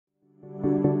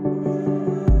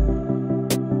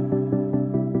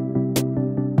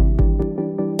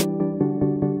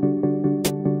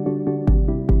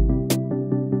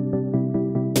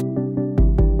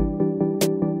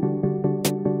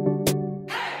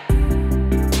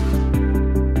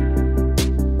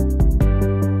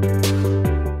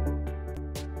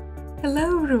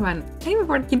everyone! I'm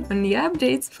working on new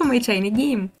updates for my tiny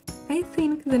game. I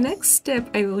think the next step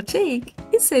I will take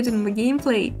is setting my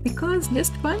gameplay, because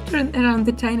just wandering around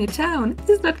the tiny town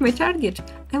is not my target.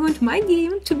 I want my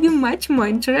game to be much more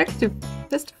interactive.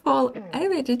 First of all,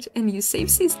 I've added a new save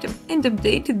system and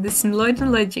updated the scene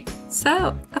loading logic.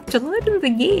 So, after loading the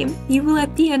game, you will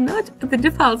appear not at the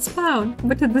default spawn,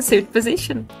 but at the saved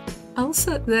position.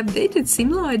 Also, the updated scene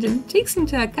loading takes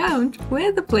into account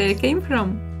where the player came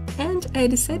from. And I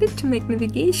decided to make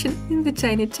navigation in the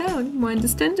tiny town more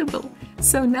understandable,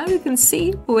 so now you can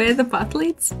see where the path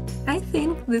leads. I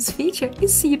think this feature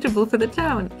is suitable for the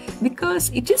town, because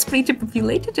it is a pretty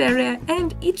populated area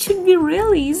and it should be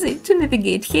really easy to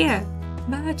navigate here.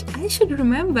 But I should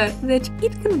remember that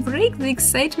it can break the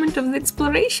excitement of the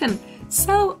exploration,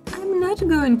 so I'm not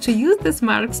going to use these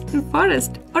marks in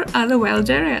forest or other wild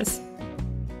areas.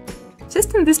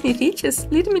 Testing these new features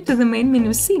lead me to the main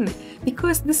menu scene,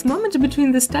 because this moment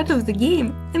between the start of the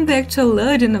game and the actual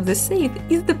loading of the save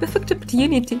is the perfect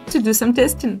opportunity to do some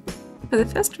testing. For the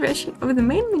first version of the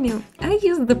main menu, I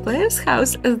used the player's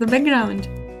house as the background.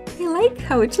 I like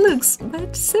how it looks,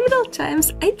 but several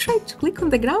times I tried to click on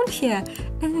the ground here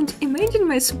and imagine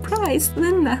my surprise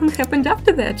when nothing happened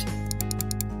after that.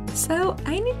 So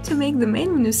I need to make the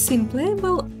main menu scene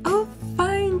playable or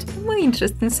find a more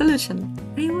interesting solution.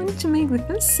 I want to make the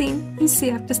first scene you see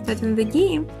after starting the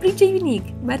game pretty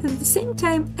unique, but at the same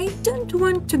time I don't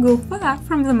want to go far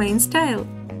from the main style.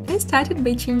 I started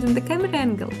by changing the camera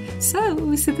angle, so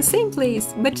we see the same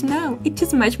place, but now it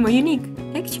is much more unique.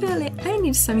 Actually, I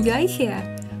need some UI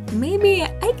here. Maybe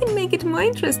I can make it more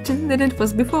interesting than it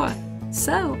was before.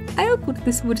 So I'll put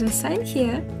this wooden sign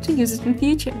here to use it in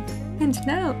future. And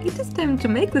now it is time to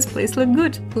make this place look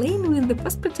good. Playing with the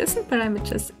post-processing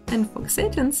parameters and fog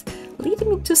settings lead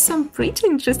me to some pretty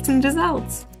interesting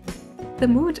results. The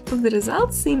mood of the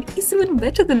results scene is even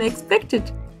better than I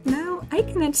expected. Now I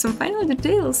can add some final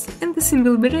details and the scene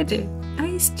will be ready.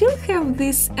 I still have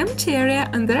this empty area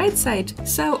on the right side,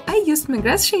 so I used my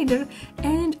grass shader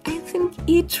and I think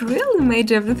it really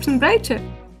made everything brighter.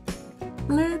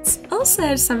 Let's also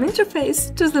add some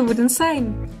interface to the wooden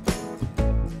sign.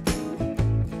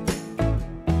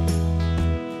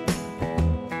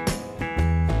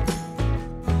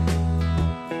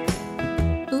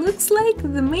 Looks like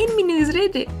the main menu is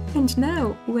ready, and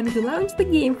now, when you launch the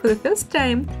game for the first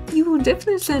time, you will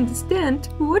definitely understand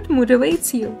what mood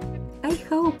awaits you. I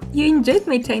hope you enjoyed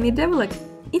my tiny devlog.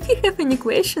 If you have any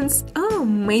questions or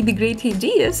maybe great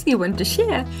ideas you want to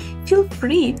share, feel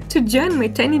free to join my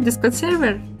tiny Discord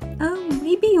server.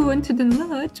 Maybe you want to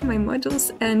download my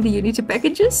models and Unity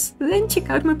packages? Then check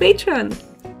out my Patreon.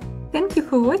 Thank you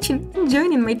for watching and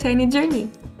joining my tiny journey.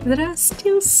 There are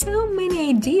still so many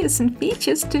ideas and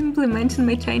features to implement in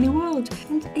my tiny world,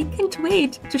 and I can't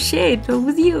wait to share it all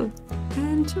with you.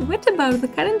 And what about the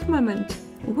current moment?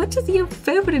 What is your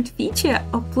favorite feature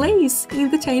or place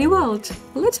in the tiny world?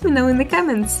 Let me know in the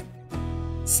comments.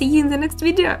 See you in the next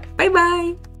video. Bye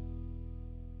bye!